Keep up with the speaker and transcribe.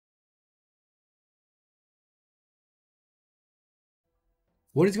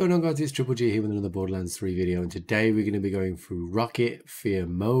What is going on, guys? It's Triple G here with another Borderlands 3 video, and today we're going to be going through Rocket Fear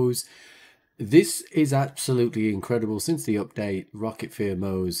Moze. This is absolutely incredible. Since the update, Rocket Fear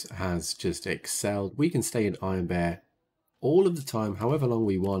Moze has just excelled. We can stay in Iron Bear all of the time, however long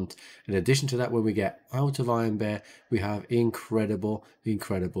we want. In addition to that, when we get out of Iron Bear, we have incredible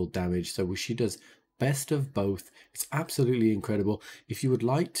damage. So she does best of both. It's absolutely incredible. If you would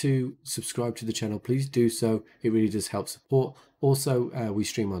like to subscribe to the channel, please do so. It really does help support. Also, we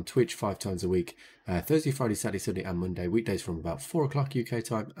stream on Twitch 5 times a week, Thursday, Friday, Saturday, Sunday and Monday. Weekdays from about 4 o'clock UK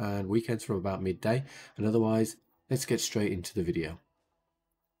time and weekends from about midday. And otherwise, let's get straight into the video.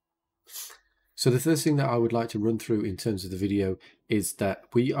 So the first thing that I would like to run through in terms of the video is that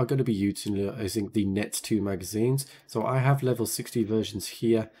we are going to be utilizing the Net 2 magazines. So I have level 60 versions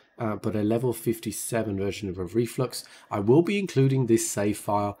here, but a level 57 version of a Reflux. I will be including this save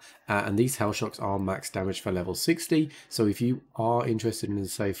file, and these Hell Shocks are max damage for level 60. So if you are interested in the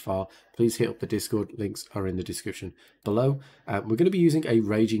save file, please hit up the Discord. Links are in the description below. We're going to be using a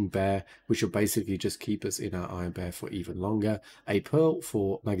Raging Bear, which will basically just keep us in our Iron Bear for even longer. A Pearl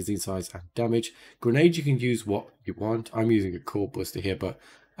for magazine size and damage. Grenade, you can use what you want. I'm using a Core Buster here, but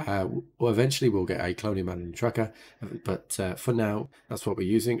eventually we'll get a Cloning Man and Tracker, but for now that's what we're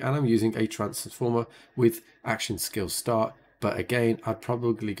using. And I'm using a Transformer with Action Skill Start, but again I'm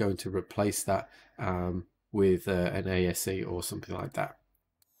probably going to replace that with an ASE or something like that.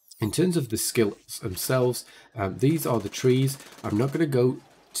 In terms of the skills themselves, these are the trees. I'm not going to go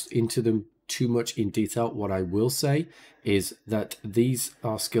into them too much in detail. What I will say is that these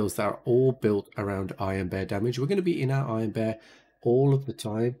are skills that are all built around Iron Bear damage. We're going to be in our Iron Bear all of the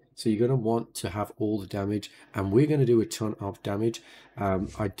time, so you're going to want to have all the damage, and we're going to do a ton of damage.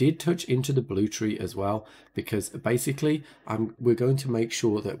 I did touch into the blue tree as well, because basically we're going to make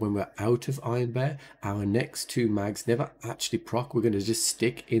sure that when we're out of Iron Bear, our next 2 mags never actually proc. We're going to just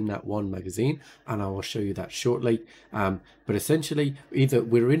stick in that 1 magazine, and I will show you that shortly. But essentially, either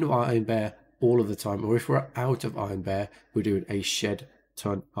we're in Iron Bear all of the time, or if we're out of Iron Bear, we're doing a shed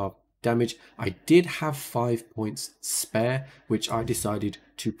ton of damage. I did have 5 points spare, which I decided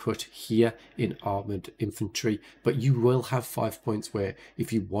to put here in Armored Infantry, but you will have 5 points where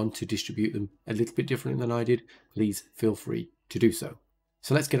if you want to distribute them a little bit different than I did, please feel free to do so.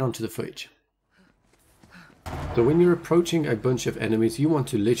 So let's get on to the footage. So when you're approaching a bunch of enemies, you want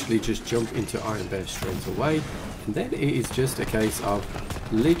to literally just jump into Iron Bear straight away, and then it is just a case of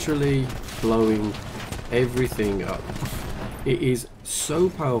literally blowing everything up. It is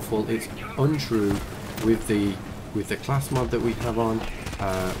so powerful. It's untrue with the class mod that we have on,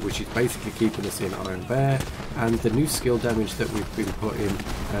 which is basically keeping us in Iron Bear, and the new skill damage that we've been putting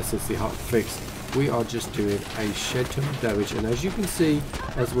since the hot fix. We are just doing a shed ton of damage, and as you can see,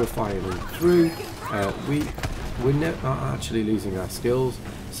 as we're firing through, we're not actually losing our skills,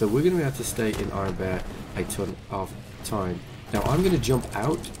 so we're going to have to stay in Iron Bear a ton of time. Now I'm going to jump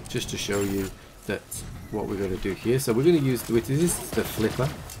out just to show you that what we're going to do here. So we're going to use this is the flipper.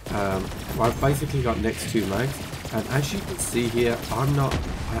 I've basically got next 2 mags, and as you can see here, I'm not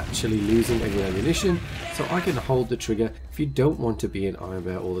actually losing any ammunition, so I can hold the trigger. If you don't want to be in Iron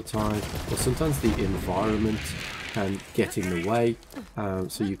Bear all the time, or sometimes the environment can get in the way,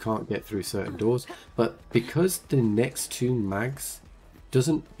 so you can't get through certain doors, but because the next 2 mags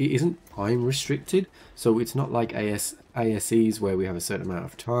isn't time restricted, so it's not like ASEs where we have a certain amount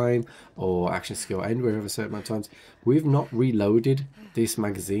of time, or Action Skill End where we have a certain amount of times. We've not reloaded this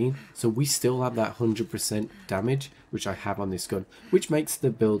magazine, so we still have that 100% damage, which I have on this gun, which makes the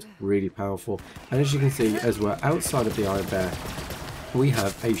build really powerful. And as you can see, as we're outside of the Iron Bear, we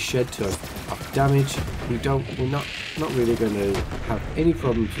have a shed ton of damage. We're not really going to have any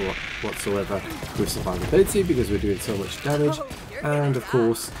problems whatsoever with survivability, because we're doing so much damage. And of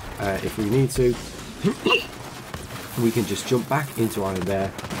course, if we need to, we can just jump back into Iron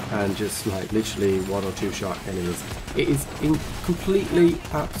Bear and just like literally 1 or 2 shot enemies. It is completely,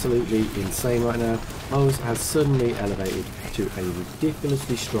 absolutely insane right now. Moze has suddenly elevated to a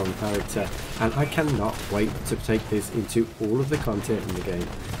ridiculously strong character, and I cannot wait to take this into all of the content in the game.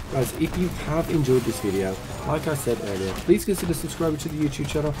 Guys, if you have enjoyed this video, like I said earlier, please consider subscribing to the YouTube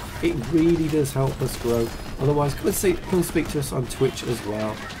channel. It really does help us grow. Otherwise, come and speak to us on Twitch as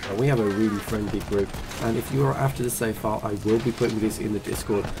well. We have a really friendly group, and if you are after the save file, I will be putting this in the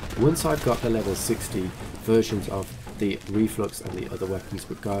Discord once I've got the level 60 versions of the Reflux and the other weapons.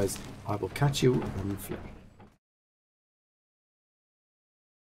 But guys, I will catch you on the flip.